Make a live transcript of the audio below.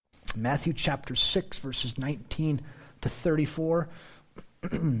Matthew chapter 6, verses 19 to 34.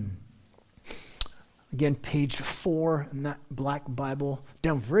 Again, page 4 in that black Bible.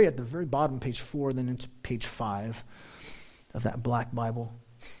 Down at the very bottom, page 4, then into page 5 of that black Bible.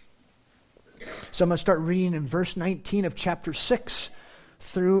 So I'm going to start reading in verse 19 of chapter 6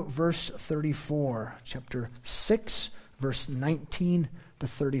 through verse 34. Chapter 6, verse 19 to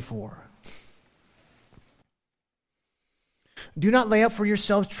 34. Do not lay up for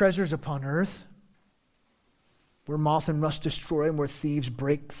yourselves treasures upon earth, where moth and rust destroy and where thieves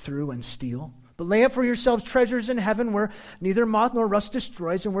break through and steal. But lay up for yourselves treasures in heaven, where neither moth nor rust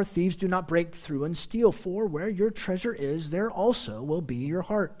destroys and where thieves do not break through and steal. For where your treasure is, there also will be your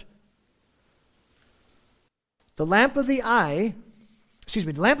heart. The lamp of the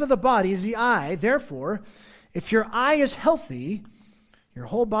body is the eye. Therefore, if your eye is healthy, your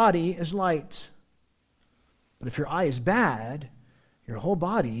whole body is light. But if your eye is bad, your whole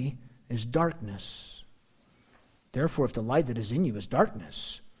body is darkness. Therefore, if the light that is in you is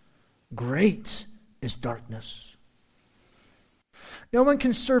darkness, great is darkness. No one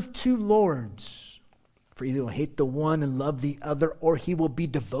can serve two lords, for either he will hate the one and love the other, or he will be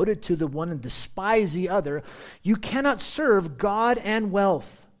devoted to the one and despise the other. You cannot serve God and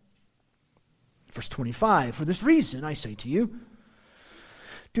wealth. Verse 25, for this reason I say to you,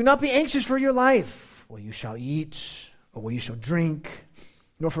 do not be anxious for your life, what you shall eat, or what you shall drink,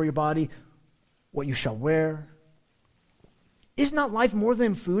 nor for your body, what you shall wear. Is not life more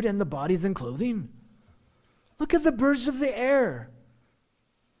than food, and the body than clothing? Look at the birds of the air,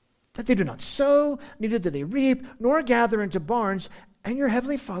 that they do not sow, neither do they reap, nor gather into barns, and your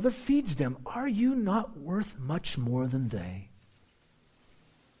heavenly Father feeds them. Are you not worth much more than they?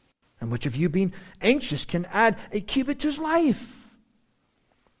 And which of you, being anxious, can add a cubit to his life?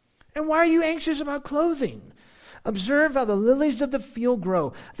 And why are you anxious about clothing? Observe how the lilies of the field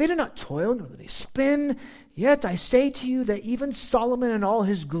grow. They do not toil, nor do they spin. Yet I say to you that even Solomon in all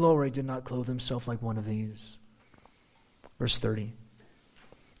his glory did not clothe himself like one of these. Verse 30.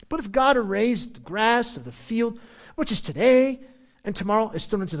 But if God arrays the grass of the field, which is today, and tomorrow is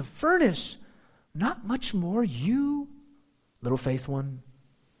thrown into the furnace, not much more you, little faith one?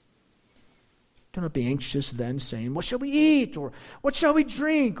 Do not be anxious then, saying, what shall we eat? Or what shall we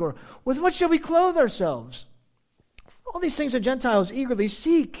drink? Or with what shall we clothe ourselves? All these things the Gentiles eagerly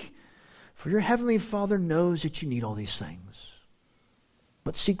seek, for your heavenly Father knows that you need all these things.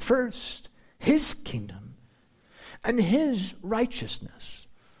 But seek first his kingdom and his righteousness,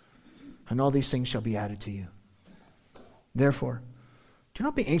 and all these things shall be added to you. Therefore, do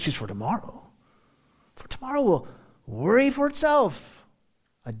not be anxious for tomorrow will worry for itself.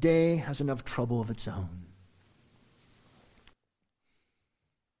 A day has enough trouble of its own.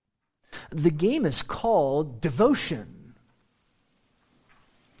 The game is called Devotion.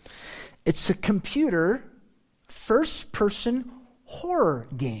 It's a computer first-person horror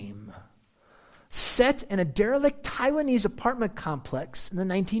game set in a derelict Taiwanese apartment complex in the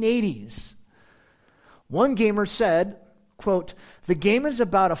 1980s. One gamer said, quote, the game is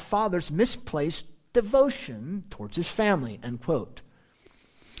about a father's misplaced devotion towards his family, end quote.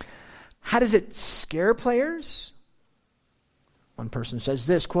 How does it scare players? One person says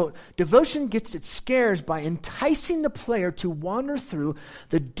this, quote, devotion gets its scares by enticing the player to wander through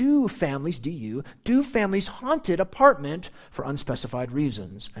the Du family's haunted apartment for unspecified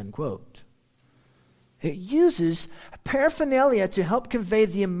reasons, end quote. It uses paraphernalia to help convey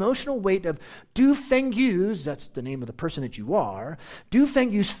the emotional weight of Du Fengyu's, that's the name of the person that you are, Du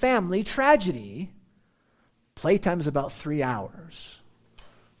Fengyu's family tragedy. Playtime is about 3 hours,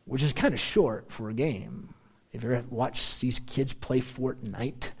 which is kind of short for a game. If you ever watch these kids play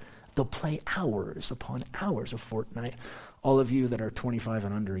Fortnite, they'll play hours upon hours of Fortnite. All of you that are 25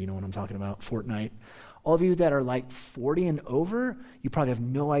 and under, you know what I'm talking about, Fortnite. All of you that are like 40 and over, you probably have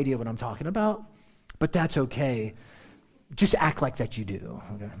no idea what I'm talking about, but that's okay. Just act like that you do.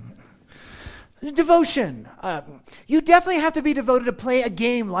 Okay? Devotion. You definitely have to be devoted to play a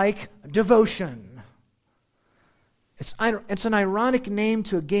game like Devotion. It's an ironic name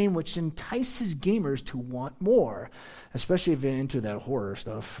to a game which entices gamers to want more, especially if you're into that horror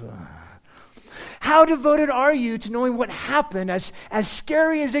stuff. How devoted are you to knowing what happened, as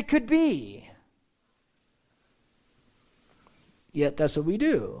scary as it could be? Yet that's what we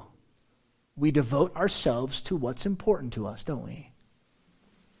do. We devote ourselves to what's important to us, don't we?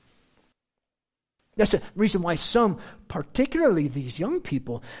 That's the reason why some, particularly these young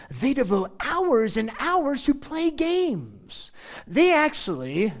people, they devote hours and hours to play games. They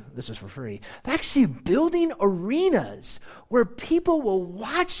actually, this is for free, they're actually building arenas where people will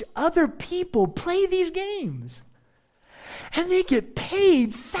watch other people play these games. And they get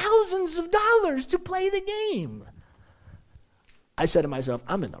paid thousands of dollars to play the game. I said to myself,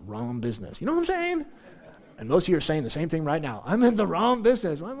 I'm in the wrong business. You know what I'm saying? And most of you are saying the same thing right now. I'm in the wrong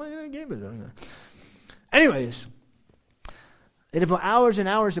business. Why am I in a game business? Anyways, they devote hours and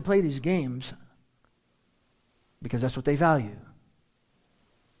hours to play these games because that's what they value.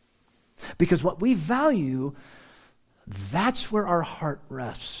 Because what we value, that's where our heart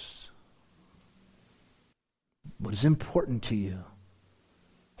rests. What is important to you?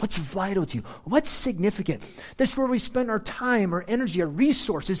 What's vital to you? What's significant? That's where we spend our time, our energy, our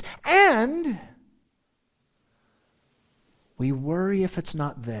resources, and we worry if it's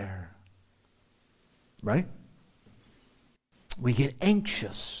not there. Right? We get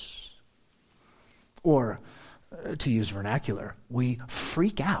anxious. Or, to use vernacular, we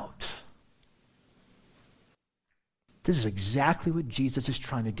freak out. This is exactly what Jesus is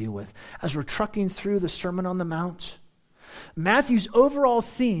trying to deal with. As we're trucking through the Sermon on the Mount, Matthew's overall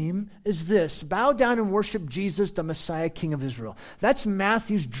theme is this: bow down and worship Jesus, the Messiah, King of Israel. That's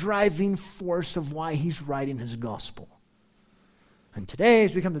Matthew's driving force of why he's writing his gospel. And today,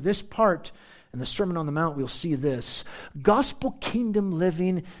 as we come to this part in the Sermon on the Mount, we'll see this. Gospel kingdom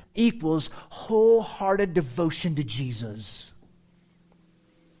living equals wholehearted devotion to Jesus.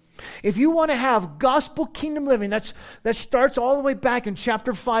 If you want to have gospel kingdom living, that starts all the way back in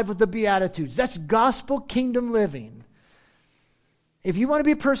chapter 5 with the Beatitudes. That's gospel kingdom living. If you want to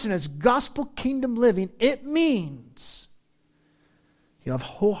be a person that's gospel kingdom living, it means you have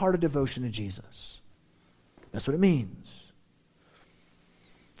wholehearted devotion to Jesus. That's what it means.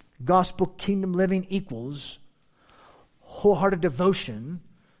 Gospel kingdom living equals wholehearted devotion,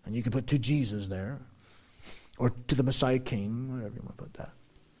 and you can put to Jesus there, or to the Messiah King, whatever you want to put that.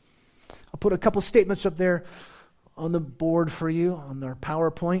 I'll put a couple statements up there on the board for you on our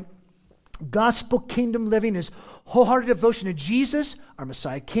PowerPoint. Gospel kingdom living is wholehearted devotion to Jesus, our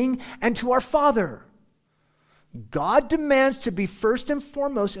Messiah King, and to our Father. God demands to be first and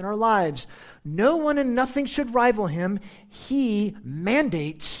foremost in our lives. No one and nothing should rival him. He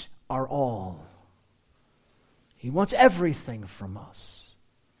mandates our all. He wants everything from us.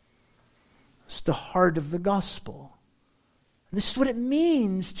 It's the heart of the gospel. And this is what it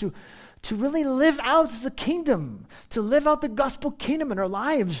means to really live out the kingdom, to live out the gospel kingdom in our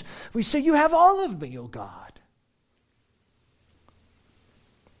lives. We say, you have all of me, O God.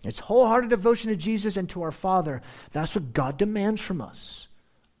 It's wholehearted devotion to Jesus and to our Father. That's what God demands from us.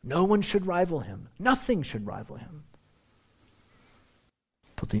 No one should rival him. Nothing should rival him.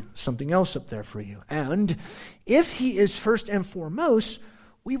 Put something else up there for you. And if he is first and foremost,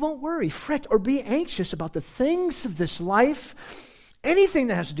 we won't worry, fret, or be anxious about the things of this life, anything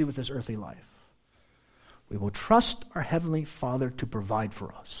that has to do with this earthly life. We will trust our Heavenly Father to provide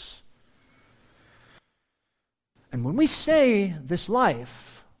for us. And when we say this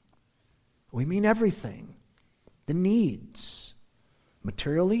life, we mean everything. The needs,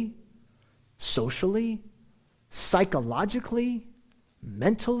 materially, socially, psychologically,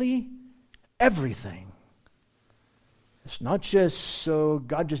 mentally, everything. It's not just so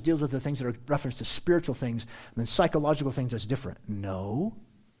God just deals with the things that are referenced to spiritual things and then psychological things that's different. No,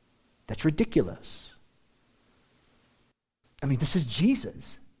 that's ridiculous. I mean, this is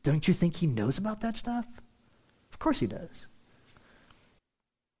Jesus. Don't you think he knows about that stuff? Of course he does.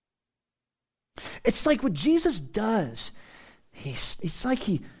 It's like what Jesus does. It's like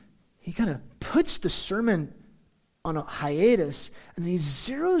he kind of puts the sermon on a hiatus and he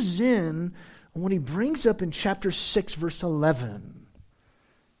zeroes in on what he brings up in chapter 6, verse 11.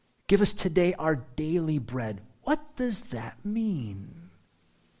 Give us today our daily bread. What does that mean?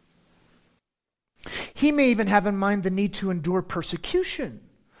 He may even have in mind the need to endure persecution,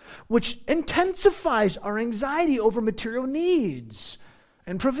 which intensifies our anxiety over material needs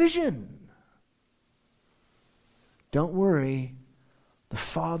and provision. Don't worry. The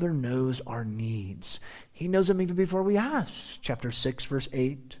Father knows our needs. He knows them even before we ask. Chapter 6, verse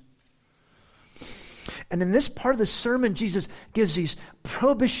 8. And in this part of the sermon, Jesus gives these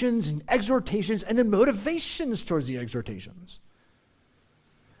prohibitions and exhortations and then motivations towards the exhortations.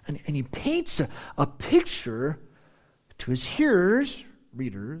 And he paints a picture to his hearers,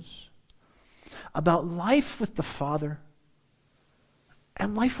 readers, about life with the Father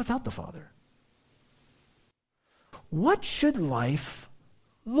and life without the Father. What should life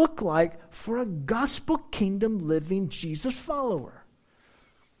look like for a gospel kingdom living Jesus follower?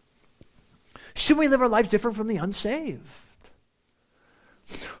 Should we live our lives different from the unsaved?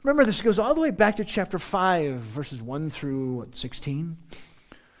 Remember, this goes all the way back to chapter 5, verses 1 through 16?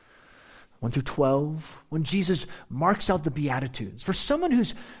 1 through 12, when Jesus marks out the Beatitudes. For someone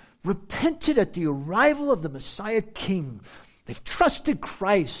who's repented at the arrival of the Messiah King. They've trusted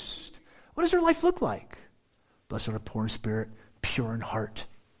Christ. What does their life look like? Blessed are the poor in spirit, pure in heart.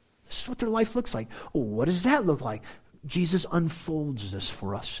 This is what their life looks like. Oh, what does that look like? Jesus unfolds this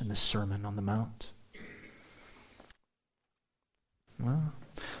for us in the Sermon on the Mount. Well,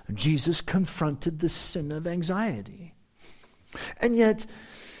 Jesus confronted the sin of anxiety. And yet,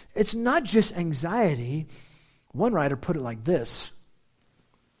 it's not just anxiety. One writer put it like this: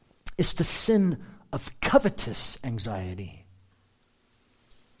 it's the sin of covetous anxiety.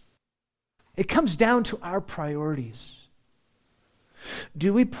 It comes down to our priorities.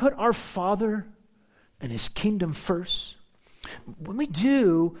 Do we put our Father and His kingdom first? When we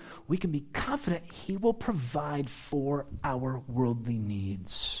do, we can be confident He will provide for our worldly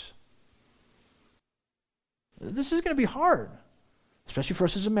needs. This is going to be hard, especially for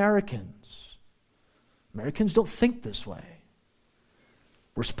us as Americans. Americans don't think this way.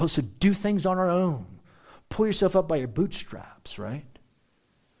 We're supposed to do things on our own. Pull yourself up by your bootstraps, right?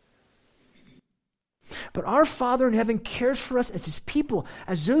 But our Father in heaven cares for us as His people,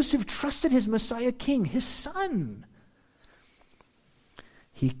 as those who've trusted His Messiah King, His Son.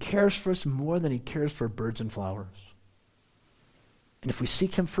 He cares for us more than He cares for birds and flowers. And if we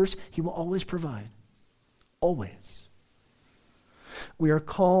seek Him first, He will always provide. Always. We are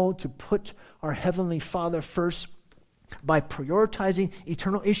called to put our Heavenly Father first by prioritizing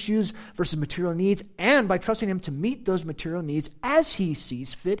eternal issues versus material needs, and by trusting Him to meet those material needs as He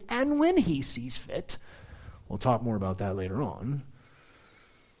sees fit and when He sees fit. We'll talk more about that later on.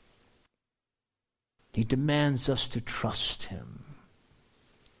 He demands us to trust Him.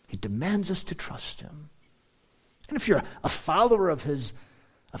 He demands us to trust Him. And if you're a follower of His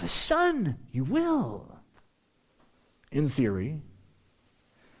Son, you will. In theory.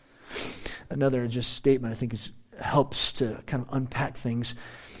 Another just statement I think helps to kind of unpack things.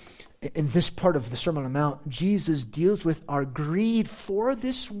 In this part of the Sermon on the Mount, Jesus deals with our greed for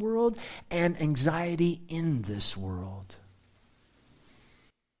this world and anxiety in this world.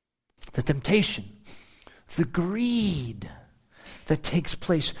 The temptation, the greed that takes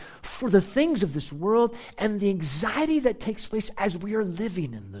place for the things of this world, and the anxiety that takes place as we are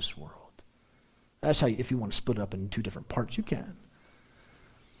living in this world. That's how, if you want to split it up in two different parts, you can.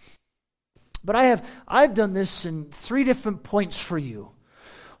 But I've done this in 3 different points for you.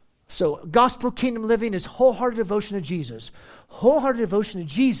 So gospel kingdom living is wholehearted devotion to Jesus. Wholehearted devotion to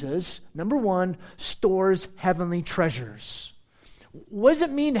Jesus, number 1, stores heavenly treasures. What does it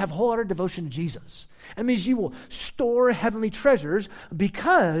mean to have wholehearted devotion to Jesus? It means you will store heavenly treasures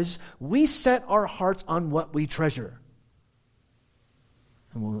because we set our hearts on what we treasure.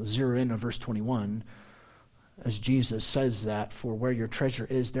 And we'll zero in on verse 21 as Jesus says that, for where your treasure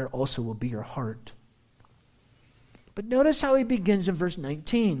is, there also will be your heart. But notice how he begins in verse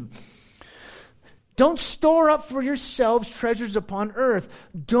 19. Don't store up for yourselves treasures upon earth.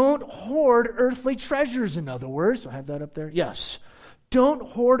 Don't hoard earthly treasures, in other words. Do I have that up there? Yes. Don't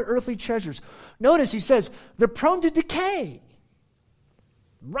hoard earthly treasures. Notice he says they're prone to decay,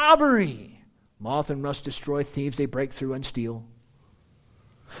 robbery. Moth and rust destroy, thieves, they break through and steal.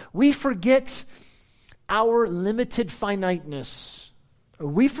 We forget our limited finiteness.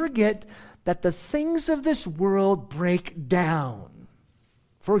 We forget that the things of this world break down.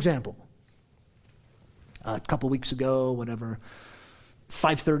 For example, a couple weeks ago,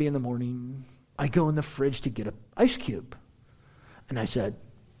 5:30 in the morning, I go in the fridge to get an ice cube. And I said,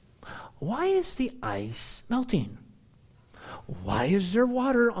 why is the ice melting? Why is there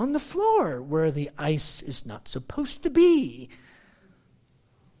water on the floor where the ice is not supposed to be?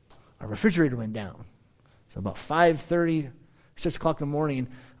 Our refrigerator went down. So about 5:30, 6 o'clock in the morning,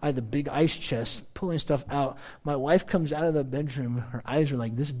 I had the big ice chest pulling stuff out. My wife comes out of the bedroom. Her eyes are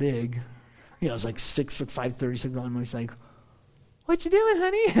like this big. You know, it's like 5:30, 6 o'clock. She's like, what you doing,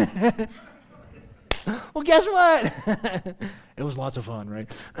 honey? Well, guess what? It was lots of fun, right?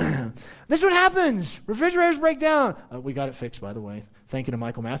 This is what happens. Refrigerators break down. We got it fixed, by the way. Thank you to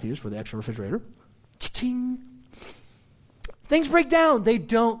Michael Matthews for the extra refrigerator. Cha-ching. Things break down. They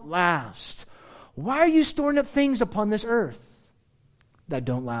don't last. Why are you storing up things upon this earth that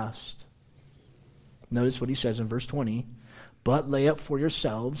don't last? Notice what he says in verse 20. But lay up for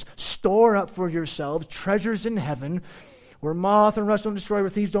yourselves, store up for yourselves treasures in heaven, where moth and rust don't destroy, where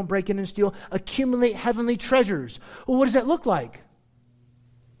thieves don't break in and steal. Accumulate heavenly treasures. Well, what does that look like?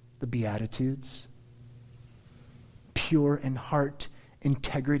 The Beatitudes. Pure in heart,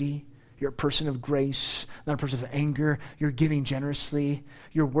 integrity. You're a person of grace, not a person of anger. You're giving generously.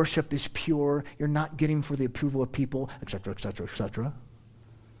 Your worship is pure. You're not getting for the approval of people, etc., etc., etc.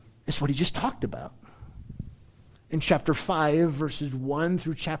 It's what he just talked about. in chapter 5, verses 1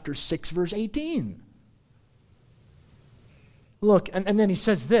 through chapter 6, verse 18. Look, and then he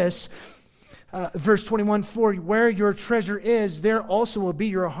says this, verse 21, for where your treasure is, there also will be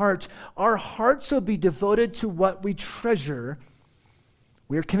your heart. Our hearts will be devoted to what we treasure.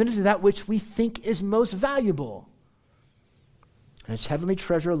 We are committed to that which we think is most valuable. And it's heavenly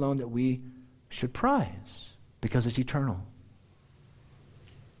treasure alone that we should prize, because it's eternal.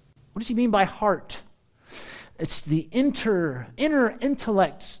 What does he mean by heart? It's the inner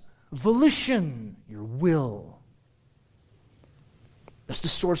intellect, volition, your will. That's the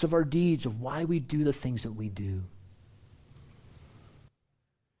source of our deeds, of why we do the things that we do.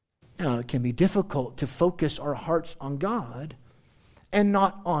 Now, it can be difficult to focus our hearts on God and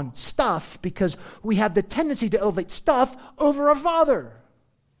not on stuff, because we have the tendency to elevate stuff over our Father.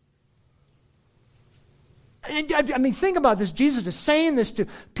 And, I mean, think about this. Jesus is saying this to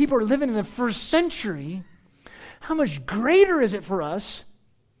people who are living in the first century. How much greater is it for us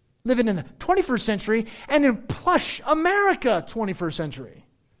living in the 21st century and in plush America 21st century?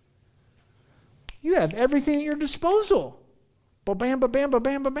 You have everything at your disposal. Ba-bam, ba-bam,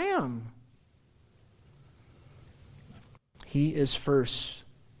 ba-bam, ba-bam. He is first,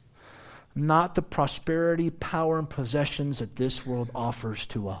 not the prosperity, power, and possessions that this world offers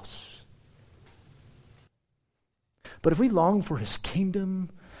to us. But if we long for his kingdom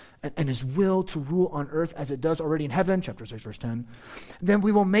and his will to rule on earth as it does already in heaven, chapter 6, verse 10, then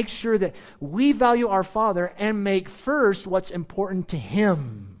we will make sure that we value our Father and make first what's important to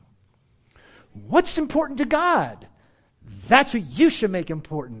him. What's important to God? That's what you should make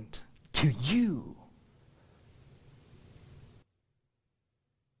important to you.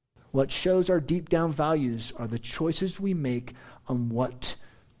 What shows our deep down values are the choices we make on what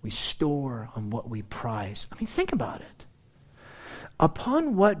we store, on what we prize. I mean, think about it.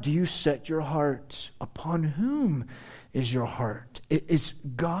 Upon what do you set your heart? Upon whom is your heart? Is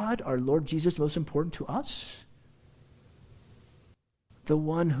God, our Lord Jesus, most important to us? The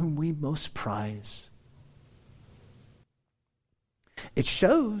one whom we most prize. It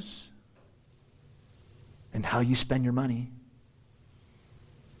shows in how you spend your money.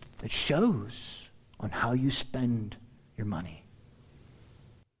 It shows on how you spend your money.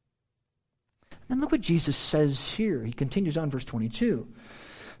 And look what Jesus says here. He continues on, verse 22.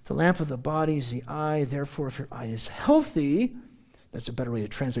 The lamp of the body is the eye. Therefore, if your eye is healthy, that's a better way to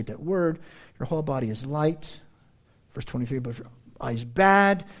translate that word, your whole body is light. Verse 23, but if your eye is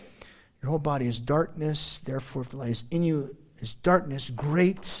bad, your whole body is darkness. Therefore, if the light is in you is darkness,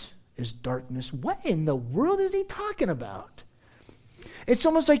 great is darkness. What in the world is he talking about? It's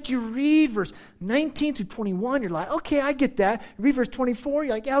almost like you read verse 19 through 21, you're like, okay, I get that. You read verse 24,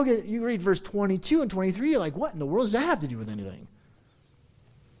 you're like, yeah, I'll get it. You read verse 22 and 23, you're like, what in the world does that have to do with anything?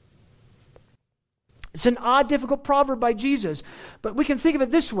 It's an odd, difficult proverb by Jesus, but we can think of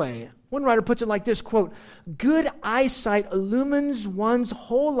it this way. One writer puts it like this, quote, good eyesight illumines one's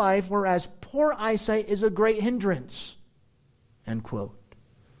whole life, whereas poor eyesight is a great hindrance, end quote.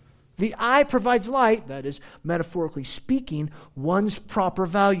 The eye provides light, that is, metaphorically speaking, one's proper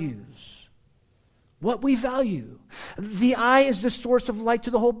values. What we value. The eye is the source of light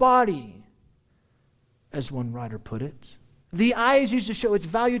to the whole body, as one writer put it. The eye is used to show its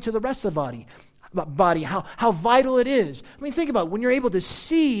value to the rest of the body, how vital it is. I mean, think about it. When you're able to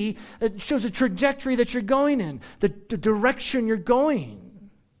see, it shows the trajectory that you're going in, the direction you're going.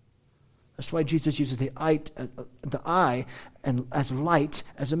 That's why Jesus uses the eye and as light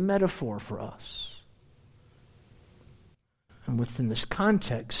as a metaphor for us. And within this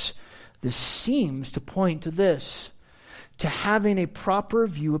context, this seems to point to this, to having a proper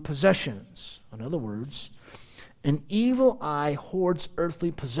view of possessions. In other words, an evil eye hoards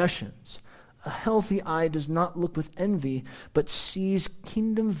earthly possessions. A healthy eye does not look with envy, but sees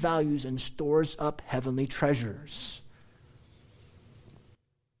kingdom values and stores up heavenly treasures.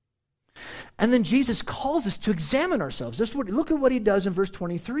 And then Jesus calls us to examine ourselves. Look at what he does in verse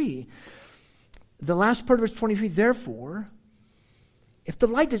 23. The last part of verse 23, therefore, if the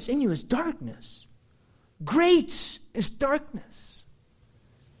light that's in you is darkness, great is darkness.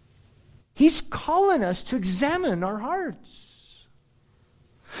 He's calling us to examine our hearts.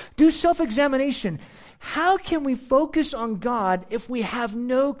 Do self-examination. How can we focus on God if we have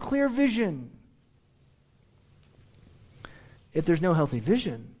no clear vision? If there's no healthy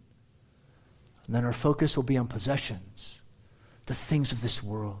vision, then our focus will be on possessions, the things of this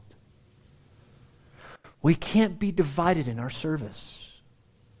world. We can't be divided in our service,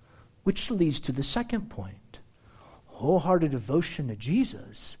 which leads to the second point. Wholehearted devotion to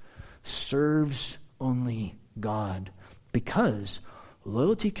Jesus serves only God, because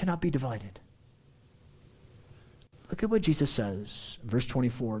loyalty cannot be divided. Look at what Jesus says, verse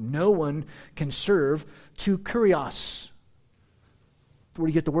 24. No one can serve two kurios. Where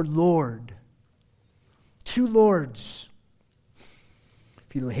do you get the word Lord? Two lords.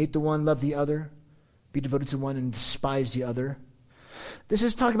 If you hate the one, love the other. Be devoted to one and despise the other. This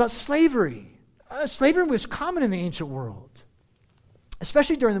is talking about slavery. Slavery was common in the ancient world,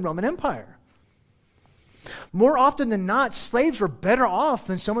 especially during the Roman Empire. More often than not, slaves were better off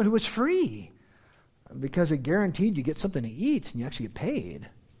than someone who was free because it guaranteed you get something to eat and you actually get paid.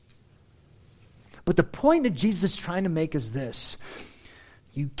 But the point that Jesus is trying to make is this.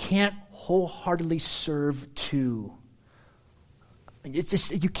 You can't wholeheartedly serve two.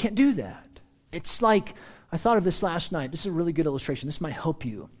 You can't do that. It's like, I thought of this last night. This is a really good illustration. This might help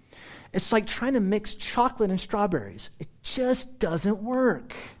you. It's like trying to mix chocolate and strawberries. It just doesn't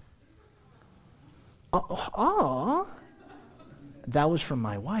work. That was from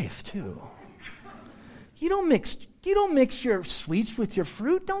my wife, too. You don't mix your sweets with your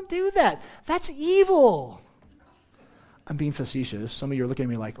fruit. Don't do that. That's evil. I'm being facetious. Some of you are looking at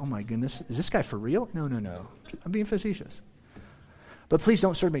me like, oh my goodness, is this guy for real? No. I'm being facetious. But please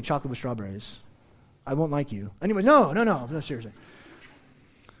don't serve me chocolate with strawberries. I won't like you. Anyway, no, seriously.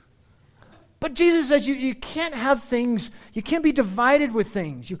 But Jesus says you can't have things, you can't be divided with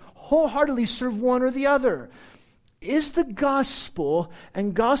things. You wholeheartedly serve one or the other. Is the gospel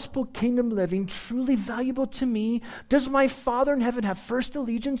and gospel kingdom living truly valuable to me? Does my Father in heaven have first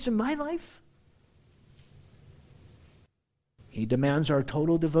allegiance in my life? He demands our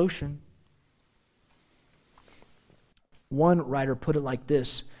total devotion. One writer put it like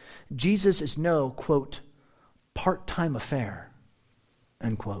this: Jesus is no, quote, part-time affair,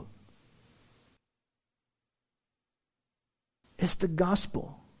 end quote. It's the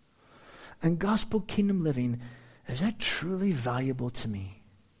gospel and gospel kingdom living. Is that truly valuable to me?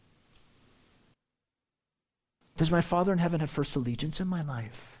 Does my Father in heaven have first allegiance in my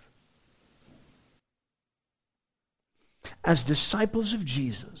life? As disciples of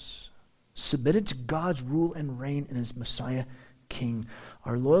Jesus, submitted to God's rule and reign in his Messiah King,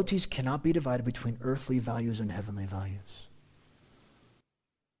 our loyalties cannot be divided between earthly values and heavenly values.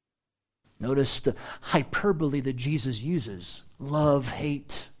 Notice the hyperbole that Jesus uses. Love,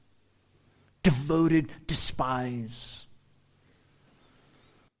 hate, devoted, despise.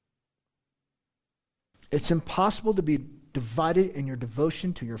 It's impossible to be divided in your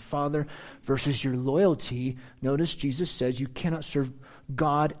devotion to your Father versus your loyalty. Notice Jesus says you cannot serve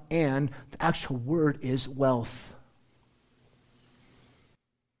God, and the actual word is wealth.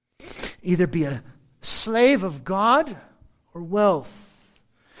 Either be a slave of God or wealth.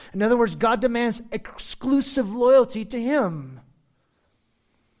 In other words, God demands exclusive loyalty to him.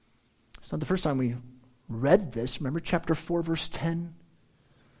 It's not the first time we read this. Remember chapter 4, verse 10?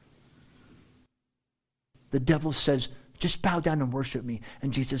 The devil says, just bow down and worship me.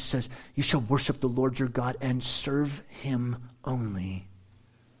 And Jesus says, you shall worship the Lord your God and serve him only.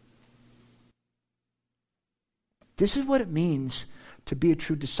 This is what it means to be a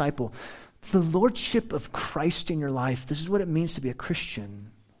true disciple. The lordship of Christ in your life. This is what it means to be a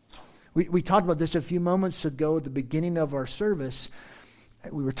Christian. We talked about this a few moments ago at the beginning of our service.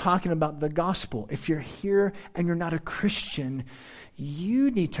 We were talking about the gospel. If you're here and you're not a Christian,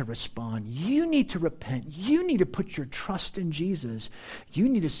 you need to respond. You need to repent. You need to put your trust in Jesus. You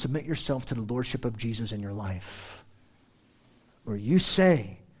need to submit yourself to the lordship of Jesus in your life. Where you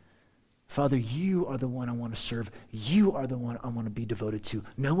say, Father, you are the one I want to serve. You are the one I want to be devoted to.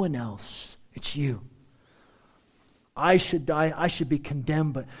 No one else. It's you. I should die. I should be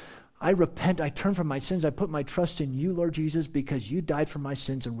condemned, but I repent. I turn from my sins. I put my trust in you, Lord Jesus, because you died for my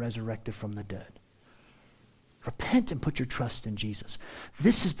sins and resurrected from the dead. Repent and put your trust in Jesus.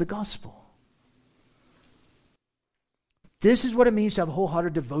 This is the gospel. This is what it means to have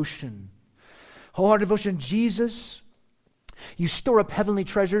wholehearted devotion. Wholehearted devotion to Jesus. You store up heavenly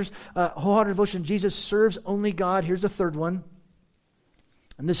treasures. Wholehearted devotion to Jesus serves only God. Here's the third one.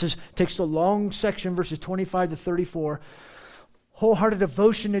 And this takes a long section, verses 25 to 34. Wholehearted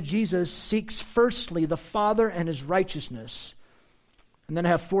devotion to Jesus seeks firstly the Father and his righteousness. And then I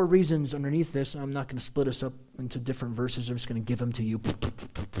have 4 reasons underneath this. I'm not going to split us up into different verses. I'm just going to give them to you.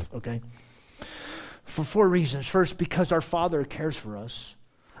 Okay? For 4 reasons. First, because our Father cares for us.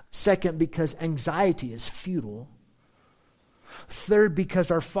 Second, because anxiety is futile. Third,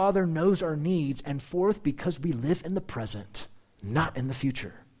 because our Father knows our needs. And fourth, because we live in the present, not in the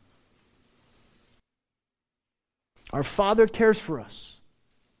future. Our Father cares for us.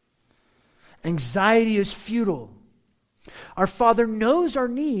 Anxiety is futile. Our Father knows our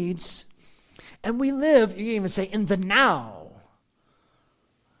needs, and we live, you can even say, in the now,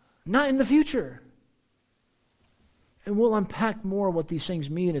 not in the future. And we'll unpack more what these things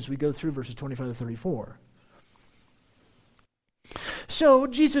mean as we go through verses 25 to 34. So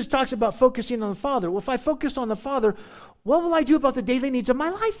Jesus talks about focusing on the Father. Well, if I focus on the Father, what will I do about the daily needs of my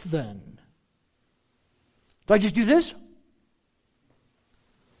life then? Do I just do this?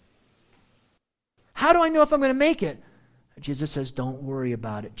 How do I know if I'm going to make it? Jesus says, don't worry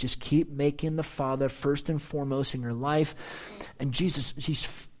about it. Just keep making the Father first and foremost in your life. And Jesus, he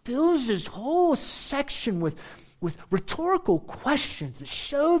fills this whole section with rhetorical questions that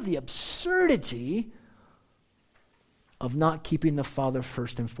show the absurdity of not keeping the Father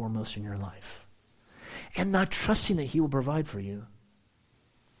first and foremost in your life and not trusting that he will provide for you.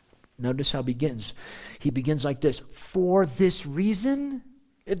 Notice how he begins. He begins like this. For this reason,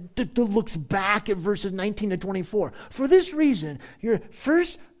 it looks back at verses 19 to 24. For this reason, you're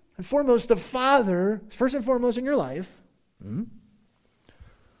first and foremost the Father, first and foremost in your life.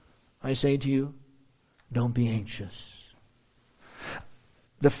 I say to you, don't be anxious.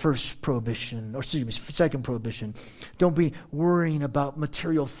 The first prohibition, or excuse me, second prohibition, don't be worrying about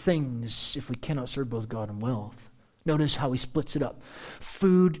material things if we cannot serve both God and wealth. Notice how he splits it up.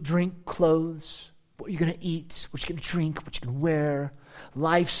 Food, drink, clothes, what you're going to eat, what you're going to drink, what you're going to wear,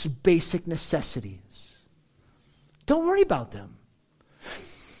 life's basic necessities. Don't worry about them.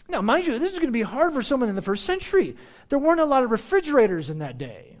 Now, mind you, this is going to be hard for someone in the first century. There weren't a lot of refrigerators in that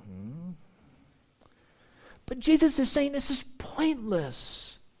day. But Jesus is saying this is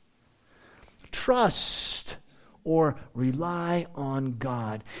pointless. Trust or rely on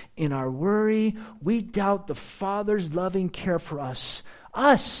God. In our worry, we doubt the Father's loving care for us.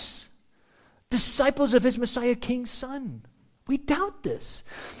 Us, disciples of his Messiah, King's Son. We doubt this.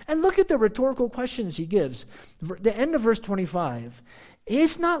 And look at the rhetorical questions he gives. The end of verse 25.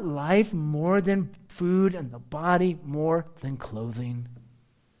 Is not life more than food and the body more than clothing?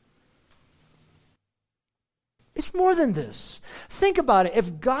 It's more than this. Think about it.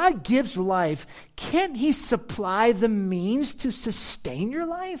 If God gives life, can't he supply the means to sustain your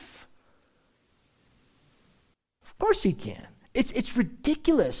life? Of course he can. It's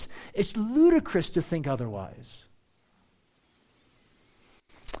ridiculous. It's ludicrous to think otherwise.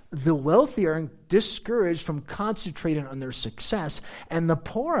 The wealthy are discouraged from concentrating on their success, and the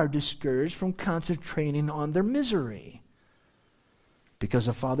poor are discouraged from concentrating on their misery, because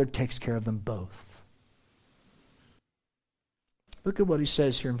the Father takes care of them both. Look at what he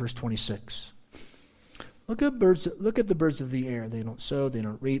says here in verse 26. Look at the birds of the air. They don't sow, they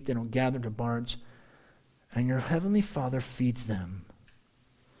don't reap, they don't gather into barns, and your heavenly Father feeds them.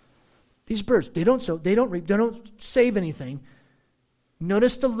 These birds, they don't sow, they don't reap, they don't save anything.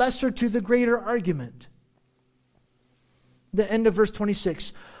 Notice the lesser to the greater argument. The end of verse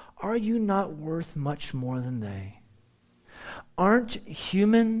 26. Are you not worth much more than they? Aren't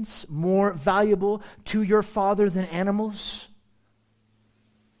humans more valuable to your Father than animals?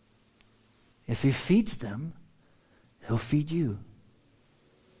 If he feeds them, he'll feed you.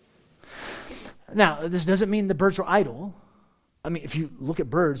 Now, this doesn't mean the birds are idle. I mean, if you look at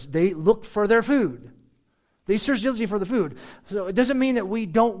birds, they look for their food. They search diligently for the food. So it doesn't mean that we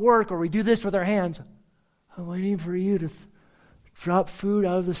don't work or we do this with our hands. I'm waiting for you to drop food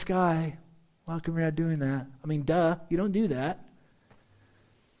out of the sky. Why come you're not doing that? I mean, duh, you don't do that.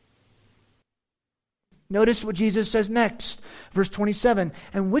 Notice what Jesus says next, verse 27.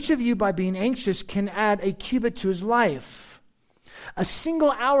 And which of you, by being anxious, can add a cubit to his life? A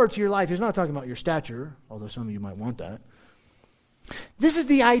single hour to your life. He's not talking about your stature, although some of you might want that. This is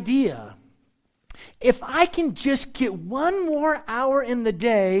the idea. If I can just get one more hour in the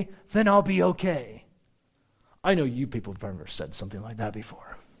day, then I'll be okay. I know you people have never said something like that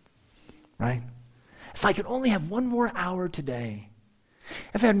before, right? If I could only have one more hour today.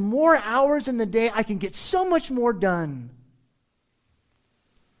 If I had more hours in the day, I can get so much more done.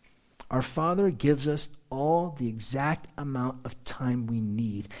 Our Father gives us all the exact amount of time we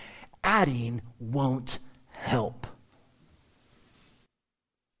need. Adding won't help.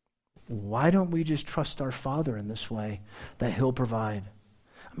 Why don't we just trust our Father in this way, that he'll provide?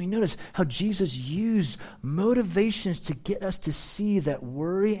 I mean, notice how Jesus used motivations to get us to see that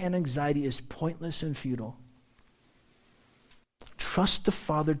worry and anxiety is pointless and futile. Trust the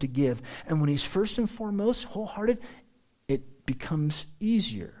Father to give. And when he's first and foremost wholehearted, it becomes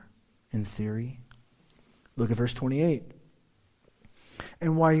easier in theory. Look at verse 28.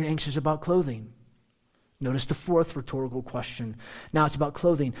 And why are you anxious about clothing? Notice the fourth rhetorical question. Now it's about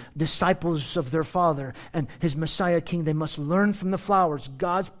clothing. Disciples of their Father and his Messiah King, they must learn from the flowers,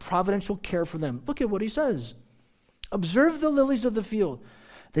 God's providential care for them. Look at what he says. Observe the lilies of the field.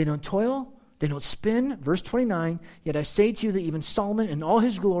 They don't toil, they don't spin. Verse 29, yet I say to you that even Solomon in all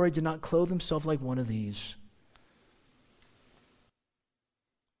his glory did not clothe himself like one of these.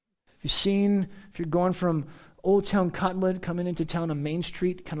 If you're going from Old Town Cottonwood, coming into town on Main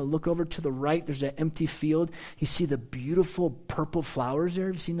Street, kind of look over to the right, there's an empty field. You see the beautiful purple flowers there.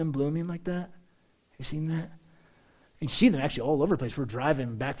 Have you seen them blooming like that? Have you seen that? And you see them actually all over the place. We're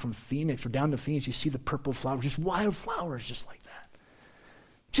driving back from Phoenix or down to Phoenix. You see the purple flowers, just wild flowers just like that.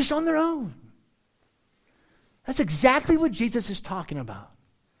 Just on their own. That's exactly what Jesus is talking about.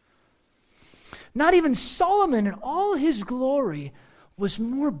 Not even Solomon in all his glory was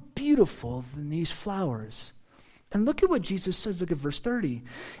more beautiful than these flowers. And look at what Jesus says. Look at verse 30.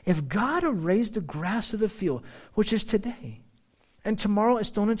 If God raised the grass of the field, which is today, and tomorrow is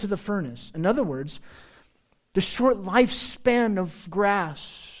thrown into the furnace. In other words, the short lifespan of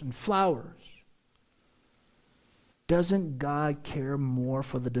grass and flowers. Doesn't God care more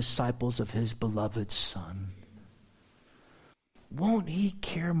for the disciples of his beloved Son? Won't he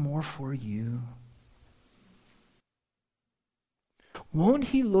care more for you? Won't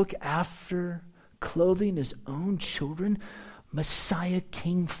he look after clothing his own children, Messiah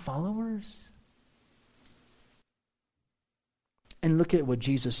King followers? And look at what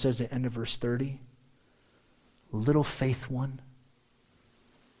Jesus says at the end of verse 30. Little faith one.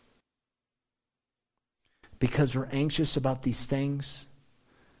 Because we're anxious about these things,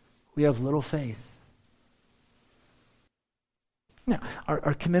 we have little faith. Now,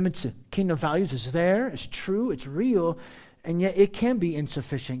 our commitment to kingdom values is there, it's true, it's real, and yet it can be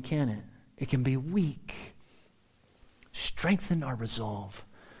insufficient, can it? It can be weak. Strengthen our resolve.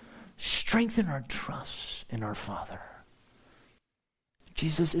 Strengthen our trust in our Father.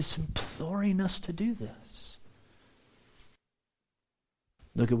 Jesus is imploring us to do this.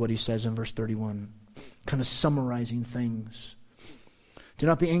 Look at what he says in verse 31, kind of summarizing things. Do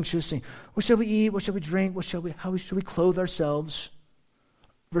not be anxious, saying, what shall we eat? What shall we drink? How shall we clothe ourselves?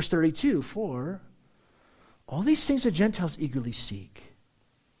 Verse 32, for all these things the Gentiles eagerly seek.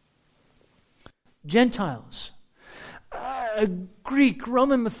 Gentiles, Greek,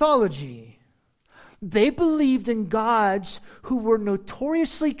 Roman mythology, they believed in gods who were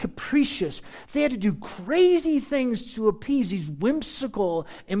notoriously capricious. They had to do crazy things to appease these whimsical,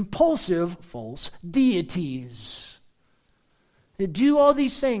 impulsive, false deities. They do all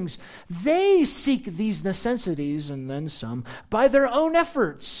these things. They seek these necessities and then some by their own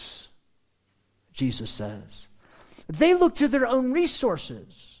efforts, Jesus says. They look to their own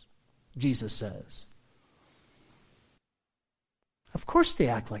resources, Jesus says. Of course they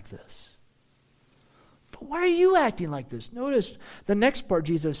act like this. But why are you acting like this? Notice the next part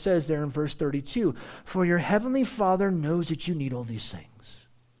Jesus says there in verse 32, for your heavenly Father knows that you need all these things.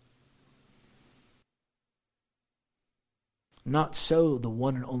 Not so the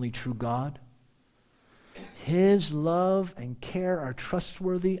one and only true God. His love and care are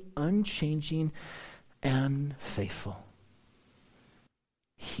trustworthy, unchanging, and faithful.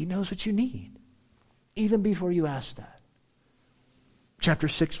 He knows what you need, even before you ask that. Chapter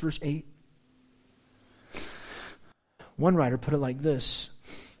 6, verse 8. One writer put it like this.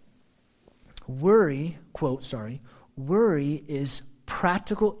 Worry is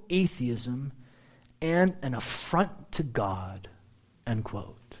practical atheism and an affront to God, end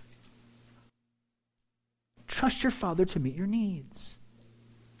quote. Trust your Father to meet your needs.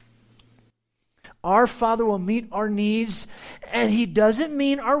 Our Father will meet our needs, and He doesn't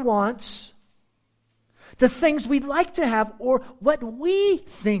mean our wants, the things we'd like to have, or what we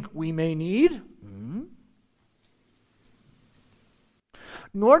think we may need.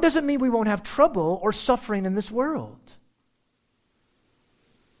 Nor does it mean we won't have trouble or suffering in this world.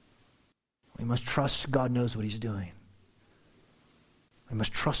 We must trust God knows what He's doing. We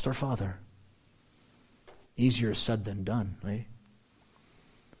must trust our Father. Easier said than done, right?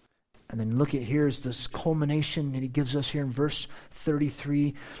 And then look at here's this culmination that He gives us here in verse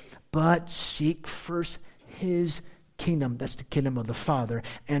 33. But seek first His kingdom, that's the kingdom of the Father,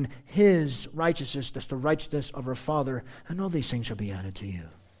 and His righteousness, that's the righteousness of our Father, and all these things shall be added to you.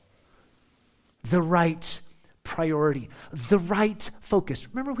 The right priority, the right focus.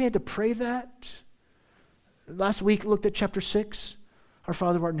 Remember we had to pray that? Last week looked at chapter 6. Our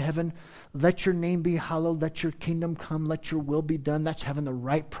Father who art in heaven, let your name be hallowed, let your kingdom come, let your will be done. That's having the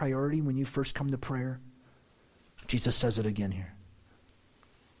right priority when you first come to prayer. Jesus says it again here.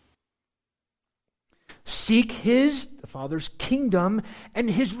 Seek the Father's kingdom and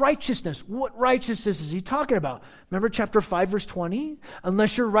His righteousness. What righteousness is He talking about? Remember chapter 5, verse 20?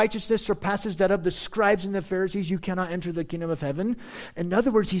 Unless your righteousness surpasses that of the scribes and the Pharisees, you cannot enter the kingdom of heaven. In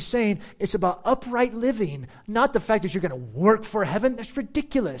other words, He's saying it's about upright living, not the fact that you're going to work for heaven. That's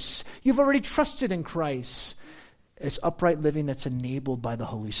ridiculous. You've already trusted in Christ. It's upright living that's enabled by the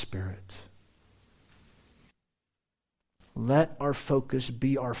Holy Spirit. Let our focus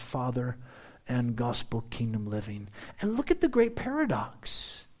be our Father and gospel kingdom living. And look at the great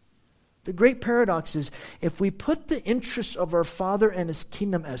paradox. The great paradox is, if we put the interests of our Father and his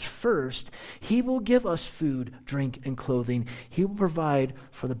kingdom as first, he will give us food, drink, and clothing. He will provide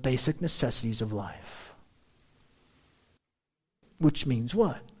for the basic necessities of life. Which means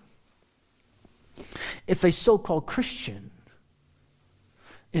what? If a so-called Christian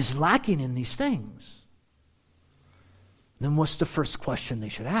is lacking in these things, then what's the first question they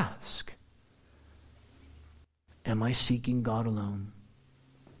should ask? Am I seeking God alone?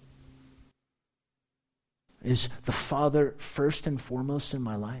 Is the Father first and foremost in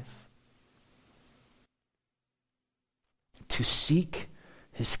my life? To seek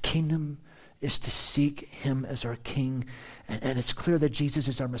his kingdom is to seek him as our King. And it's clear that Jesus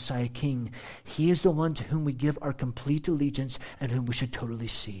is our Messiah King. He is the one to whom we give our complete allegiance and whom we should totally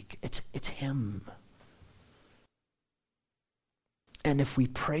seek. It's him. And if we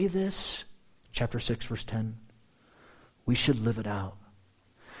pray this, chapter 6, verse 10, we should live it out.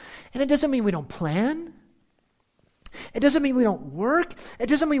 And it doesn't mean we don't plan. It doesn't mean we don't work. It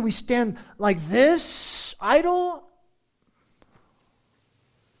doesn't mean we stand like this, idle.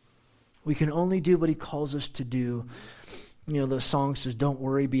 We can only do what he calls us to do. You know, the song says, don't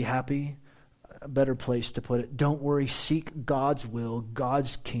worry, be happy. A better place to put it. Don't worry, seek God's will,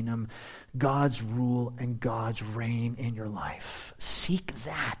 God's kingdom, God's rule, and God's reign in your life. Seek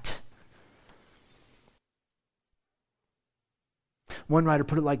that. One writer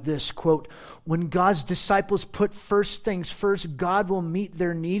put it like this, quote, when God's disciples put first things first, God will meet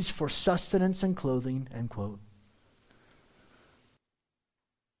their needs for sustenance and clothing, end quote.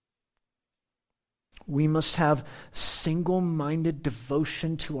 We must have single-minded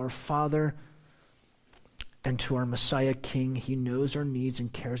devotion to our Father and to our Messiah King. He knows our needs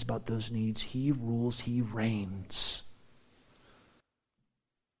and cares about those needs. He rules, he reigns.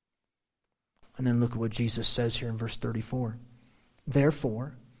 And then look at what Jesus says here in verse 34.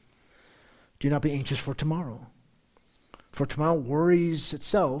 Therefore, do not be anxious for tomorrow. For tomorrow worries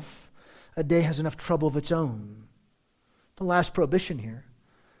itself. A day has enough trouble of its own. The last prohibition here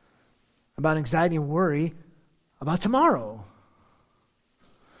about anxiety and worry about tomorrow.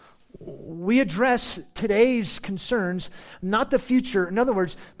 We address today's concerns, not the future. In other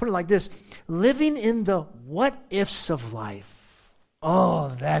words, put it like this, living in the what-ifs of life.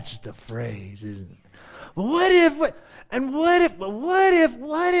 Oh, that's the phrase, isn't it? What if, and what if,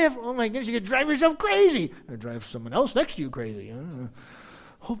 oh my goodness, you could drive yourself crazy. Or drive someone else next to you crazy.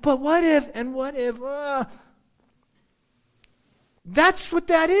 Oh, but what if, and what if, that's what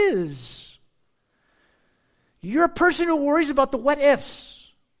that is. You're a person who worries about the what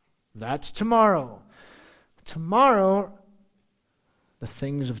ifs. That's tomorrow. Tomorrow, the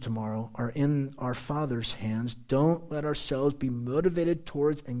things of tomorrow are in our Father's hands. Don't let ourselves be motivated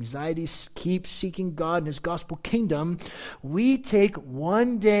towards anxiety. Keep seeking God and his gospel kingdom. We take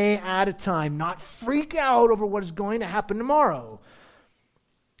one day at a time, not freak out over what is going to happen tomorrow.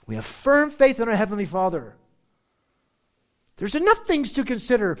 We have firm faith in our Heavenly Father. There's enough things to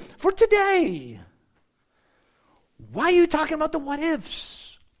consider for today. Why are you talking about the what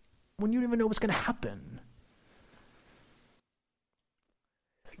ifs when you don't even know what's going to happen?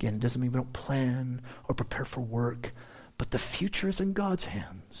 Again, it doesn't mean we don't plan or prepare for work, but the future is in God's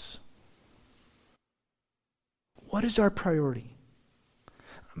hands. What is our priority?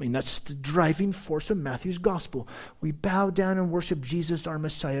 I mean, that's the driving force of Matthew's gospel. We bow down and worship Jesus, our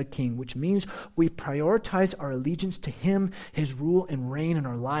Messiah King, which means we prioritize our allegiance to him, his rule and reign in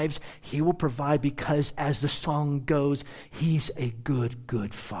our lives. He will provide because, as the song goes, he's a good,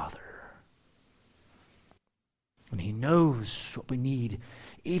 good Father. And he knows what we need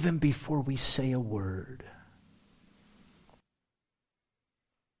even before we say a word.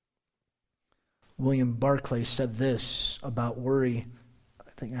 William Barclay said this about worry.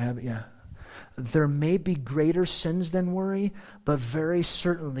 I think I have it, yeah. There may be greater sins than worry, but very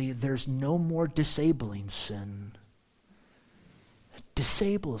certainly there's no more disabling sin. It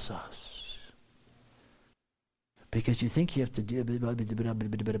disables us. Because you think you have to do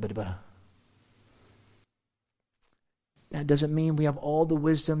that doesn't mean we have all the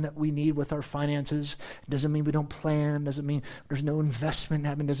wisdom that we need with our finances. It doesn't mean we don't plan. It doesn't mean there's no investment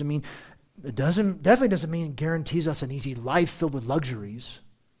happening. It doesn't mean definitely doesn't mean it guarantees us an easy life filled with luxuries.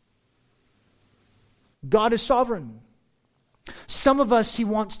 God is sovereign. Some of us, he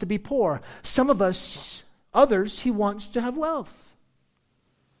wants to be poor. Some of us, others, he wants to have wealth.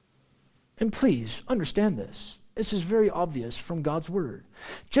 And please understand this. This is very obvious from God's word.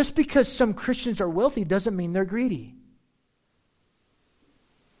 Just because some Christians are wealthy doesn't mean they're greedy.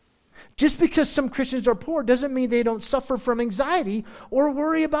 Just because some Christians are poor doesn't mean they don't suffer from anxiety or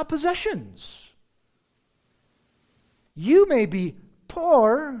worry about possessions. You may be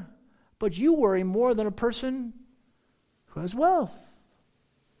poor, but you worry more than a person who has wealth.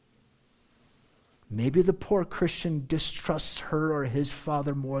 Maybe the poor Christian distrusts her or his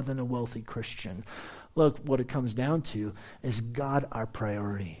father more than a wealthy Christian. Look, what it comes down to is God our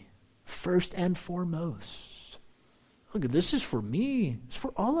priority, first and foremost. Look, this is for me. It's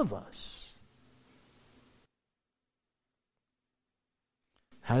for all of us.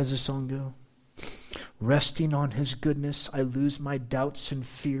 How does the song go? Resting on his goodness, I lose my doubts and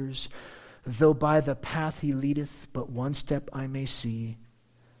fears. Though by the path he leadeth, but one step I may see.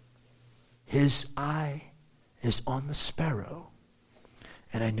 His eye is on the sparrow,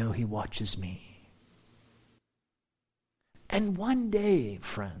 and I know he watches me. And one day,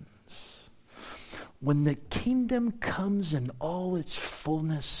 friends, when the kingdom comes in all its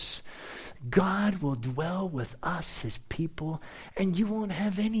fullness, God will dwell with us, his people, and you won't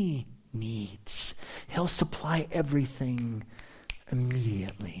have any needs. He'll supply everything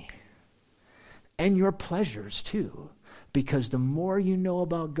immediately. And your pleasures too. Because the more you know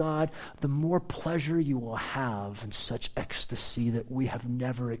about God, the more pleasure you will have in such ecstasy that we have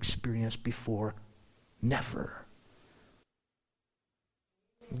never experienced before. Never.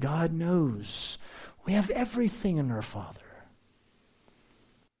 God knows we have everything in our Father.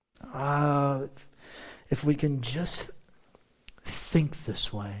 If we can just think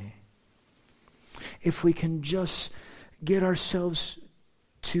this way, if we can just get ourselves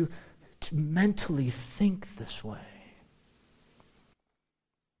to mentally think this way.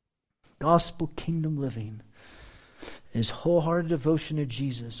 Gospel kingdom living is wholehearted devotion to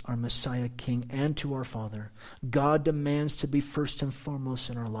Jesus, our Messiah King, and to our Father. God demands to be first and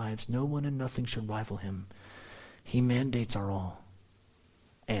foremost in our lives. No one and nothing should rival him. He mandates our all.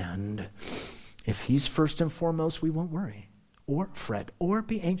 And if he's first and foremost, we won't worry or fret or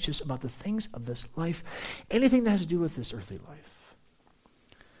be anxious about the things of this life, anything that has to do with this earthly life.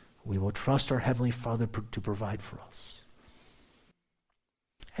 We will trust our Heavenly Father to provide for us.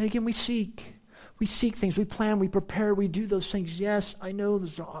 And again, we seek things, we plan, we prepare, we do those things. Yes, I know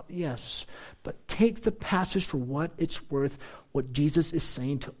those are, yes. But take the passage for what it's worth, what Jesus is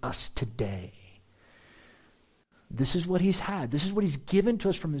saying to us today. This is what he's had. This is what he's given to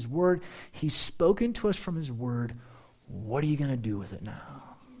us from his word. He's spoken to us from his word. What are you going to do with it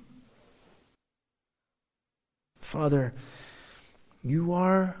now? Father, you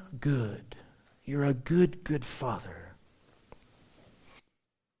are good. You're a good, good Father.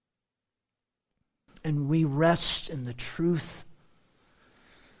 And we rest in the truth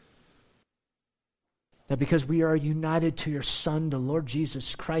that because we are united to your Son, the Lord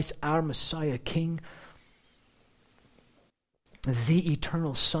Jesus Christ, our Messiah King, the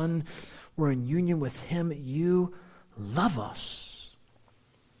eternal Son, we're in union with him. You love us.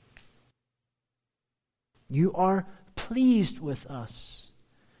 You are pleased with us.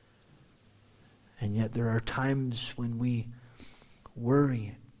 And yet there are times when we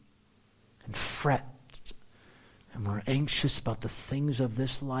worry and fret, and we're anxious about the things of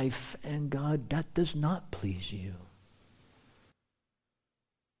this life, and God, that does not please you.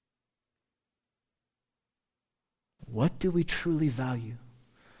 What do we truly value?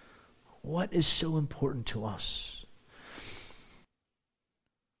 What is so important to us?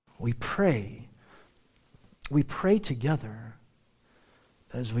 We pray together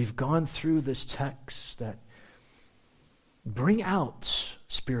as we've gone through this text that bring out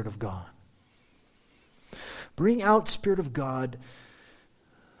Spirit of God. Bring out, Spirit of God,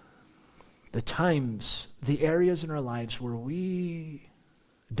 the times, the areas in our lives where we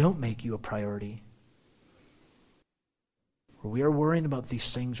don't make you a priority, where we are worrying about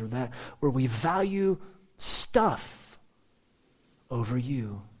these things or that, where we value stuff over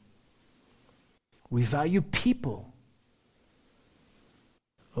you. We value people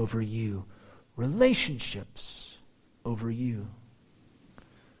over you, relationships over you.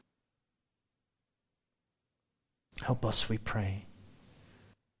 Help us, we pray.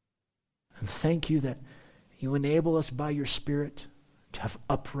 And thank you that you enable us by your Spirit to have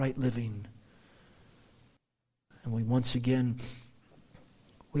upright living. And we once again,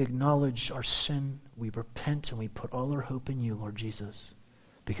 we acknowledge our sin, we repent, and we put all our hope in you, Lord Jesus,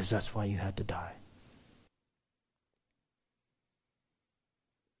 because that's why you had to die.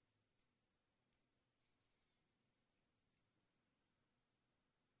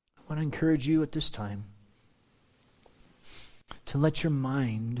 I want to encourage you at this time to let your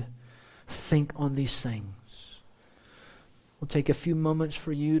mind think on these things. We'll take a few moments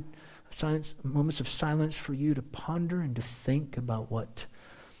for you, moments of silence for you to ponder and to think about what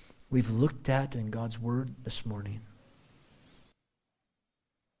we've looked at in God's Word this morning.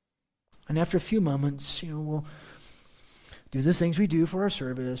 And after a few moments, we'll do the things we do for our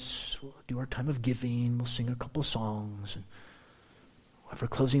service. We'll do our time of giving. We'll sing a couple songs. And we'll have our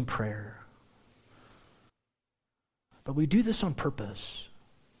closing prayer. But we do this on purpose.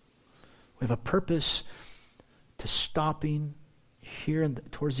 We have a purpose to stopping here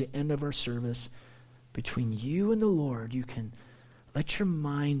towards the end of our service. Between you and the Lord, you can let your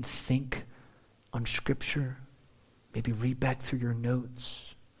mind think on Scripture. Maybe read back through your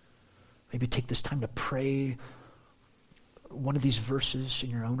notes. Maybe take this time to pray one of these verses in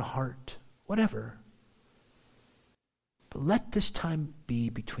your own heart. Whatever. But let this time be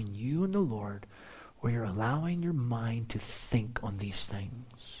between you and the Lord where you're allowing your mind to think on these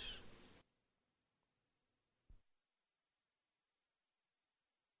things.